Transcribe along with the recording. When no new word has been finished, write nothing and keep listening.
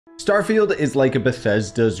Starfield is like a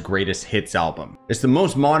Bethesda's greatest hits album. It's the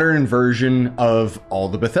most modern version of all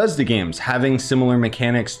the Bethesda games, having similar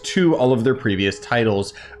mechanics to all of their previous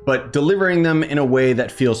titles, but delivering them in a way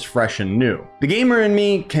that feels fresh and new. The gamer in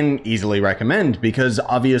me can easily recommend, because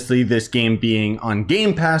obviously this game being on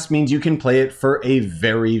Game Pass means you can play it for a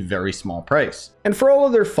very, very small price. And for all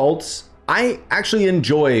of their faults, I actually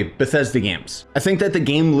enjoy Bethesda games. I think that the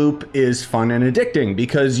game loop is fun and addicting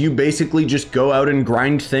because you basically just go out and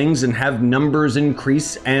grind things and have numbers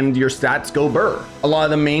increase and your stats go burr. A lot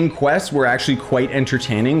of the main quests were actually quite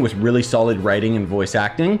entertaining with really solid writing and voice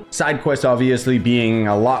acting. Side quests obviously being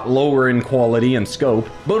a lot lower in quality and scope,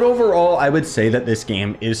 but overall I would say that this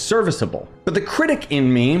game is serviceable. But the critic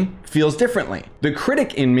in me feels differently. The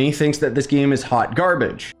critic in me thinks that this game is hot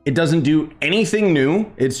garbage. It doesn't do anything new,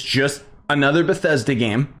 it's just another Bethesda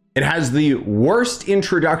game. It has the worst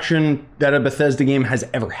introduction that a Bethesda game has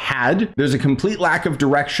ever had. There's a complete lack of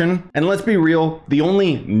direction. And let's be real, the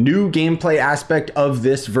only new gameplay aspect of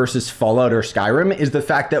this versus Fallout or Skyrim is the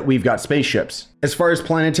fact that we've got spaceships. As far as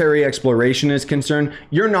planetary exploration is concerned,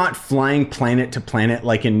 you're not flying planet to planet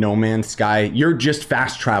like in No Man's Sky. You're just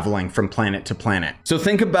fast traveling from planet to planet. So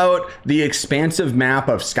think about the expansive map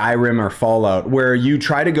of Skyrim or Fallout, where you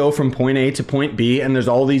try to go from point A to point B, and there's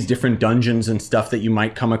all these different dungeons and stuff that you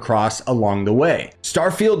might come across along the way.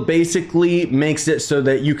 Starfield basically makes it so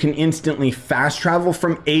that you can instantly fast travel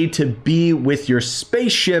from A to B with your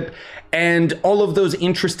spaceship, and all of those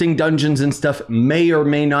interesting dungeons and stuff may or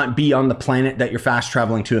may not be on the planet that you're fast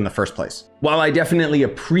traveling to in the first place. While I definitely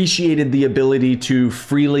appreciated the ability to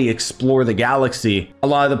freely explore the galaxy, a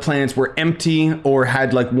lot of the planets were empty or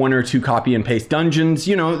had like one or two copy and paste dungeons,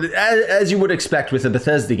 you know, as you would expect with a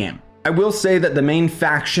Bethesda game. I will say that the main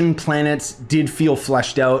faction planets did feel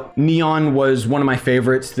fleshed out. Neon was one of my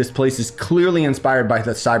favorites. This place is clearly inspired by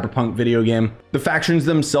the Cyberpunk video game. The factions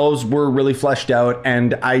themselves were really fleshed out,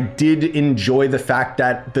 and I did enjoy the fact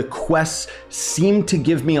that the quests seemed to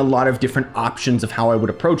give me a lot of different options of how I would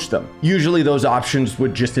approach them. Usually those options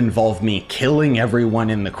would just involve me killing everyone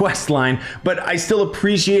in the quest line, but I still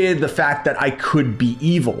appreciated the fact that I could be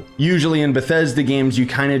evil. Usually in Bethesda games, you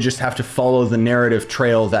kind of just have to follow the narrative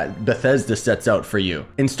trail that Bethesda sets out for you.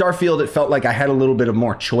 In Starfield, it felt like I had a little bit of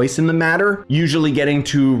more choice in the matter, usually getting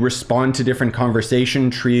to respond to different conversation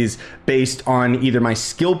trees based on either my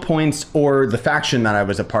skill points or the faction that I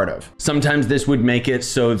was a part of. Sometimes this would make it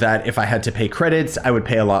so that if I had to pay credits, I would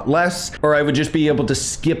pay a lot less, or I would just be able to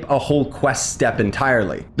skip a whole quest step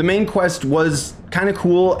entirely. The main quest was kind of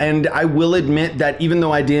cool, and I will admit that even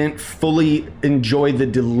though I didn't fully enjoy the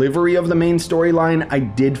delivery of the main storyline, I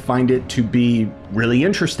did find it to be really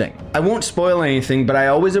interesting. I won't spoil anything, but I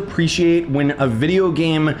always appreciate when a video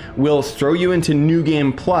game will throw you into New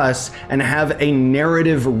Game Plus and have a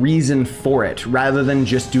narrative reason for it, rather than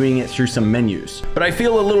just doing it through some menus. But I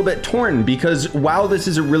feel a little bit torn, because while this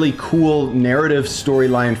is a really cool narrative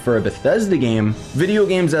storyline for a Bethesda game, video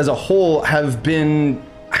games as a whole have been,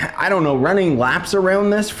 I don't know, running laps around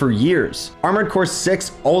this for years. Armored Core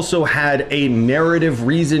 6 also had a narrative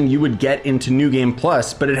reason you would get into New Game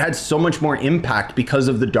Plus, but it had so much more impact because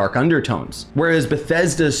of the dark undertones. Whereas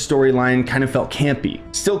Bethesda's storyline kind of felt campy.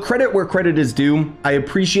 Still, credit where credit is due. I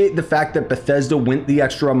appreciate the fact that Bethesda went the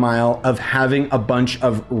extra mile of having a bunch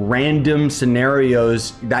of random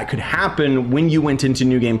scenarios that could happen when you went into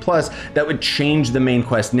New Game Plus that would change the main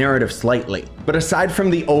quest narrative slightly. But aside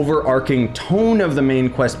from the overarching tone of the main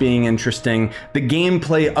quest being interesting, the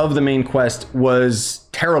gameplay of the main quest was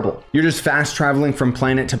terrible. You're just fast traveling from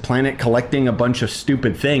planet to planet, collecting a bunch of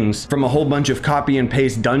stupid things from a whole bunch of copy and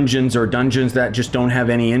paste dungeons, or dungeons that just don't have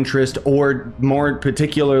any interest, or more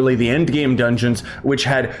particularly the end game dungeons, which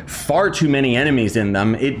had far too many enemies in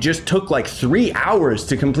them. It just took like 3 hours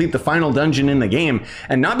to complete the final dungeon in the game,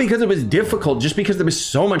 and not because it was difficult, just because there was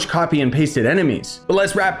so much copy and pasted enemies. But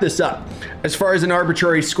let's wrap this up. As far as an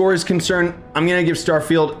arbitrary score is concerned, I'm gonna give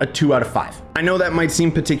Starfield a 2 out of 5. I know that might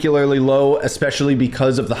seem particularly low, especially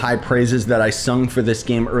because of the high praises that I sung for this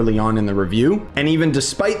game early on in the review. And even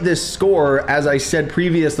despite this score, as I said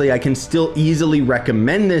previously, I can still easily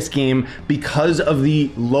recommend this game because of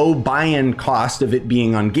the low buy-in cost of it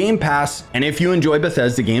being on Game Pass. And if you enjoy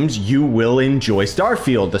Bethesda games, you will enjoy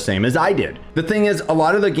Starfield the same as I did. The thing is, a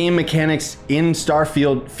lot of the game mechanics in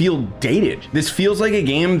Starfield feel dated. This feels like a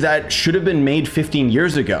game that should have been made 15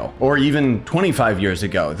 years ago, or even 25 years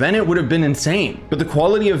ago. Then it would have been insane. But the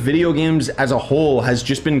quality of video games as a whole has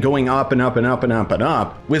just been going up and up and up and up and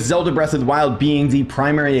up, with Zelda Breath of the Wild being the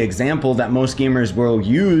primary example that most gamers will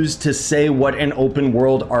use to say what an open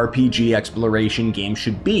world RPG exploration game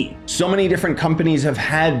should be. So many different companies have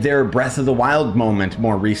had their Breath of the Wild moment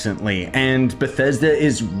more recently, and Bethesda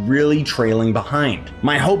is really trailing behind.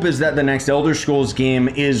 My hope is that the next Elder Scrolls game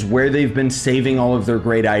is where they've been saving all of their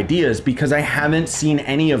great ideas, because I haven't seen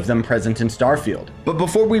any of them present in Starfield. But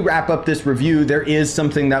before we wrap up this review, there is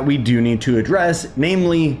something that we do need to address,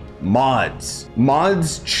 namely mods.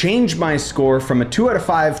 Mods change my score from a 2 out of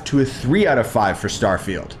 5 to a 3 out of 5 for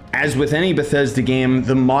Starfield. As with any Bethesda game,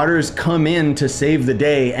 the modders come in to save the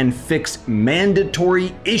day and fix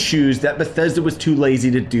mandatory issues that Bethesda was too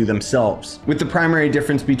lazy to do themselves. With the primary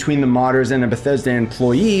difference between the modders and a Bethesda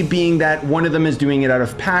employee being that one of them is doing it out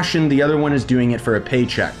of passion, the other one is doing it for a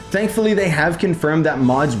paycheck. Thankfully, they have confirmed that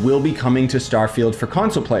mods will be coming to Starfield for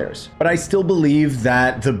console players. But I still believe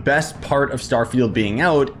that the best part of Starfield being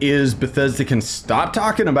out is Bethesda can stop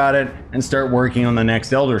talking about it and start working on the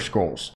next Elder Scrolls.